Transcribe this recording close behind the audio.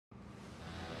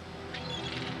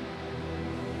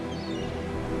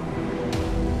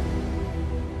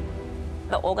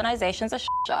organisation's a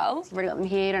show. You've already got them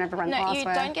here, you don't have to run No, past you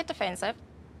where... don't get defensive.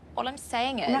 All I'm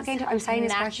saying is... I'm not getting to... I'm saying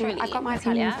this question. I've got my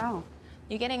opinion as well.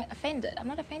 You're getting offended. I'm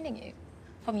not offending you.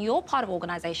 From your part of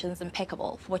organisation's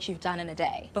impeccable for what you've done in a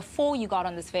day. Before you got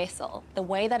on this vessel, the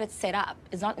way that it's set up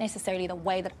is not necessarily the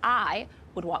way that I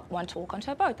would want to walk onto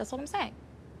a boat. That's all I'm saying.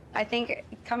 I think,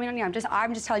 coming on here, I'm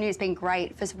just telling you it's been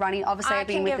great for running. Obviously, I've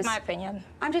been with this... I can give my opinion.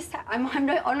 I'm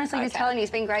not honestly just telling you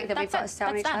it's been great that we've got so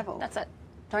many travel. That's it.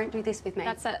 Don't do this with me.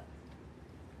 That's it.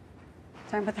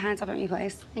 Don't put the hands up at me,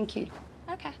 please. Thank you.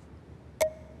 Okay.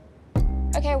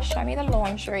 Okay, well, show me the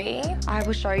laundry. I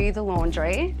will show you the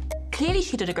laundry. Clearly,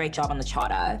 she did a great job on the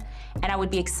charter, and I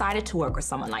would be excited to work with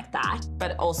someone like that.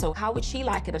 But also, how would she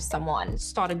like it if someone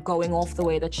started going off the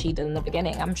way that she did in the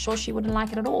beginning? I'm sure she wouldn't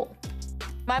like it at all.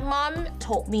 My mom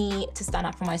taught me to stand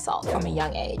up for myself from a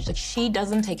young age. Like, she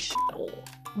doesn't take shit at all.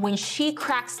 When she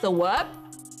cracks the whip,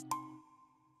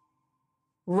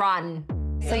 run.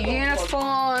 So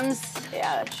uniforms.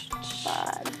 Yeah, that's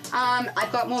bad.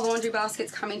 I've got more laundry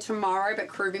baskets coming tomorrow, but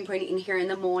Crew been putting it in here in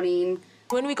the morning.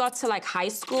 When we got to like high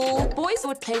school, boys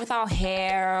would play with our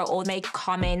hair or make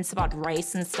comments about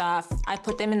race and stuff. I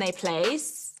put them in their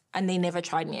place and they never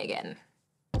tried me again.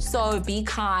 So be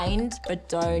kind, but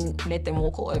don't let them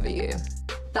walk all over you.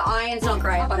 The iron's not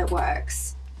great, but it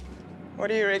works. What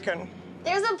do you reckon?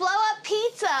 There's a blow-up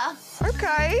pizza.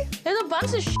 Okay. There's a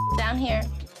bunch of down here.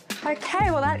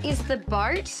 Okay, well, that is the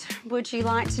boat. Would you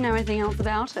like to know anything else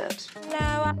about it? No,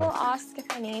 I will ask if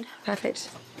I need. Perfect.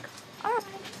 All right,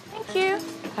 thank you.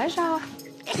 Pleasure. Ow!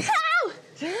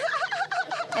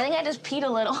 I think I just peed a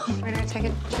little. We're gonna take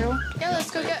a chill. Yeah, let's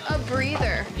go get a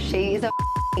breather. She is a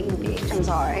bitch, I'm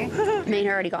sorry. Me and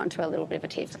her already got into a little bit of a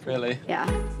tiff. Really? Yeah.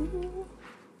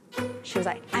 She was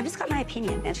like, I've just got my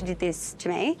opinion. And she did this to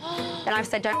me. Then I've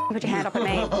said, don't put your hand up at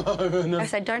me. No. I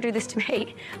said, don't do this to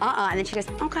me. And then she goes,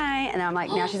 okay. And then I'm like,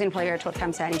 now she's in play her to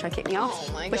come saying, try to kick me off.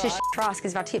 Oh my Which is God. for us,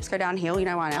 because if our tips go downhill, you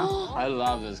know why now. I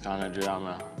love this kind of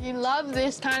drama. You love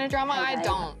this kind of drama? Okay. I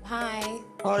don't. Hi.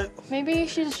 Hi. Maybe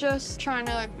she's just trying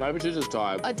to, like, Maybe she's just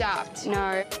tired. adapt.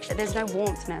 No, there's no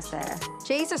warmthness there.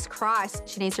 Jesus Christ,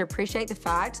 she needs to appreciate the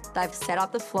fact they've set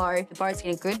up the flow, the boat's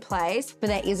in a good place, but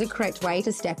there is a correct way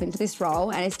to step into this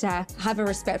role, and it's to have a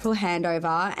respectful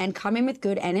handover and come in with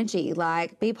good energy,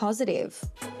 like, be positive.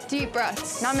 Deep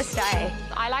breaths. Namaste.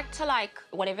 I like to, like,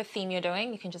 whatever theme you're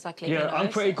doing, you can just, like, let me know. Yeah, I'm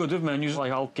pretty good with menus.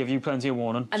 Like, I'll give you plenty of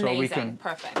warning. Amazing. So we can...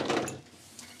 Perfect.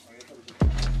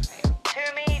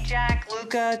 Tumi, Jack,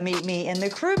 Luca, meet me in the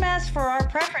crew mess for our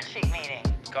preference sheet meeting.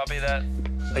 Copy that.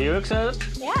 Are you excited?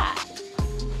 Yeah.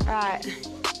 Right.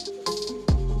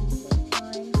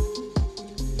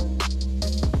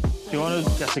 Do you want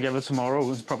to get together tomorrow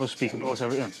and proper speak about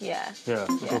everything? Yeah. Yeah,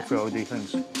 go through how we do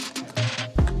things.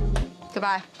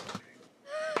 Goodbye.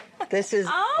 This is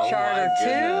Oh Charter my 2,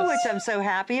 goodness. which I'm so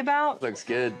happy about. Looks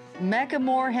good. Mecca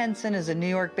Moore Henson is a New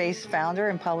York-based founder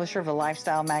and publisher of the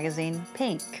lifestyle magazine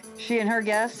Pink. She and her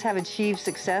guests have achieved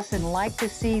success and like to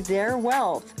see their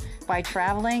wealth by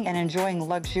traveling and enjoying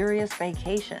luxurious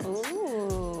vacations.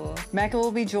 Ooh. Mecca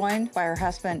will be joined by her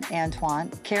husband, Antoine,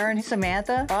 Karen,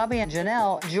 Samantha, Bobby, and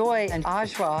Janelle, Joy, and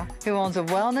Ajwa, who owns a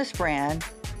wellness brand.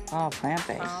 Oh,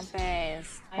 plant-based.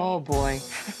 Plant-based. Oh, boy.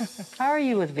 How are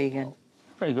you with vegan?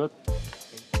 Pretty good.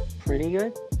 Pretty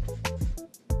good?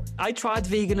 I tried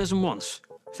veganism once.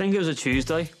 I think it was a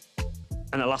Tuesday,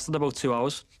 and it lasted about 2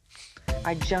 hours.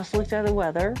 I just looked at the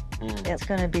weather. It's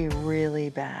going to be really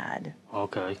bad.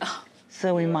 Okay.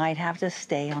 So we might have to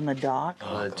stay on the dock.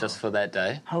 Just for that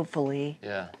day? Hopefully.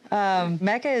 Yeah.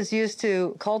 Mecca is used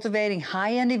to cultivating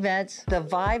high-end events. The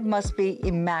vibe must be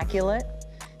immaculate.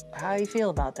 How do you feel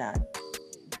about that?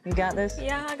 You got this?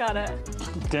 Yeah, I got it.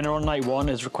 Dinner on night 1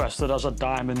 is requested as a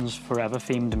Diamonds Forever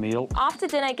themed meal. After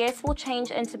dinner, guests will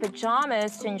change into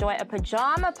pajamas to enjoy a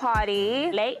pajama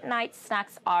party. Late night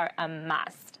snacks are a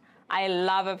must. I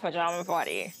love a pajama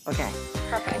party. Okay.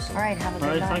 Perfect. All right, have a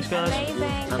All good right, night. thanks, guys.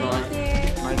 Amazing. Bye-bye.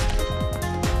 Thank you. Night.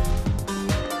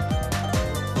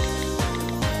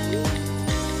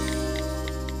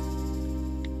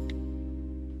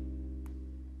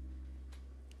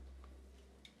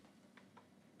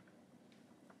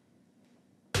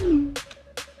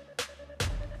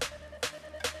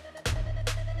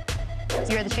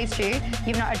 You're the chief stew.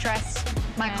 You've not addressed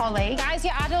my colleague. Guys,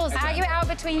 you're adults. Argue it out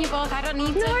between you both. I don't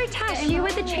need to. No, Tash, you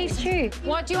were the chief stew.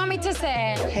 What do you want me to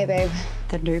say? Hey, babe.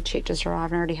 The noob chick just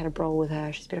arrived and I already had a brawl with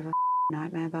her. She's a bit of a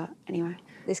nightmare, but anyway.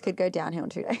 This could go downhill in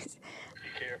 2 days.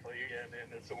 Be careful, you're getting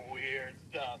into some weird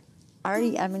stuff. I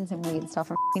already am in some weird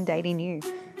stuff. I'm dating you.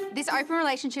 This open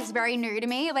relationship is very new to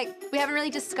me. Like, we haven't really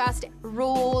discussed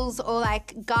rules or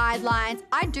like guidelines.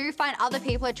 I do find other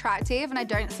people attractive and I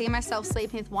don't see myself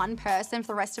sleeping with one person for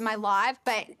the rest of my life,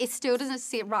 but it still doesn't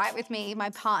sit right with me,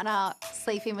 my partner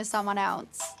sleeping with someone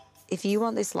else. If you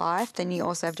want this life, then you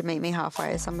also have to meet me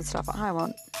halfway. Some of the stuff I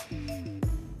want. I'll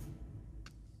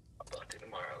talk to you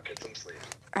tomorrow. Get some sleep.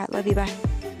 All right, love you, bye.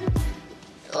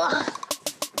 Ugh.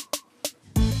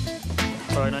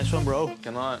 All right, nice one, bro.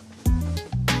 Good night.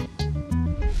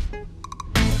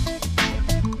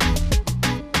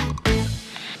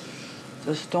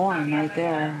 The storm right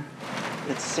there.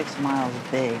 It's 6 miles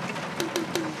big.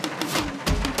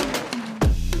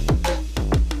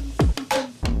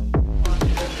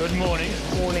 Good morning.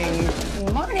 Morning.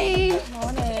 Morning. Morning. Do you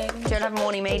want to have a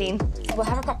morning meeting? We'll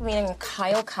have a proper meeting when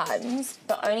Kyle comes.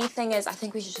 The only thing is, I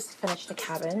think we should just finish the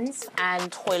cabins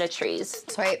and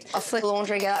toiletries. Sweet. I'll flick the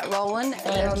laundry, get that rolling, and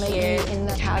then I'll Thank meet you. you in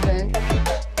the cabin.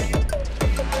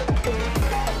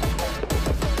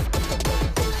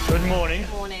 Good morning.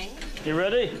 Morning. You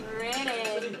ready?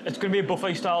 Ready. It's going to be a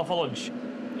buffet style for lunch.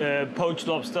 Poached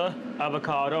lobster,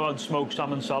 avocado and smoked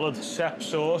salmon salad, sep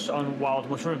sauce and wild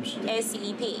mushrooms.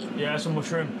 SEP. Yeah, some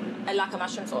mushroom. I like a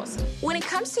mushroom sauce. When it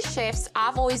comes to chefs,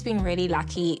 I've always been really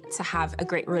lucky to have a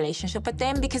great relationship with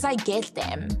them because I get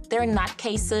them. They're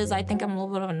nutcases. I think I'm a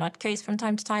little bit of a nutcase from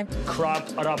time to time. Crab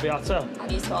arrabbiata. How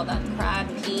do you spell that? Crab,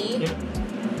 P. Yeah.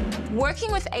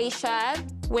 Working with Aisha,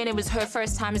 when it was her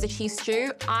first time as a chief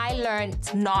stew, I learned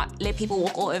to not let people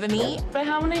walk all over me. But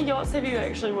how many yachts have you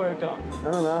actually worked on?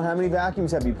 I don't know. How many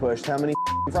vacuums have you pushed? How many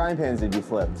frying pans did you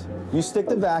flip? You stick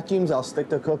to vacuums, I'll stick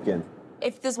to cooking.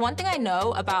 If there's one thing I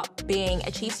know about being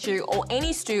a chief stew or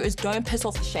any stew is don't piss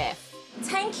off the chef.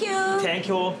 Thank you. Thank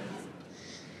you.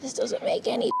 This doesn't make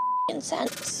any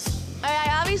sense.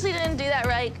 I obviously didn't do that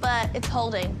right, but it's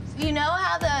holding. You know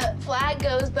how the flag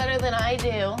goes better than I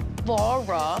do.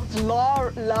 Laura.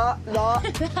 Laura,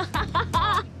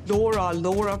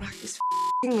 it's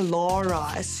f***ing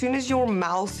Laura. As soon as your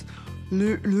mouth,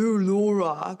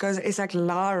 Laura, goes, it's like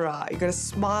Lara. You gotta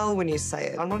smile when you say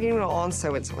it. I'm not even gonna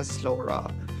answer when someone says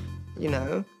Laura. You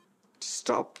know? Just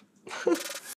stop.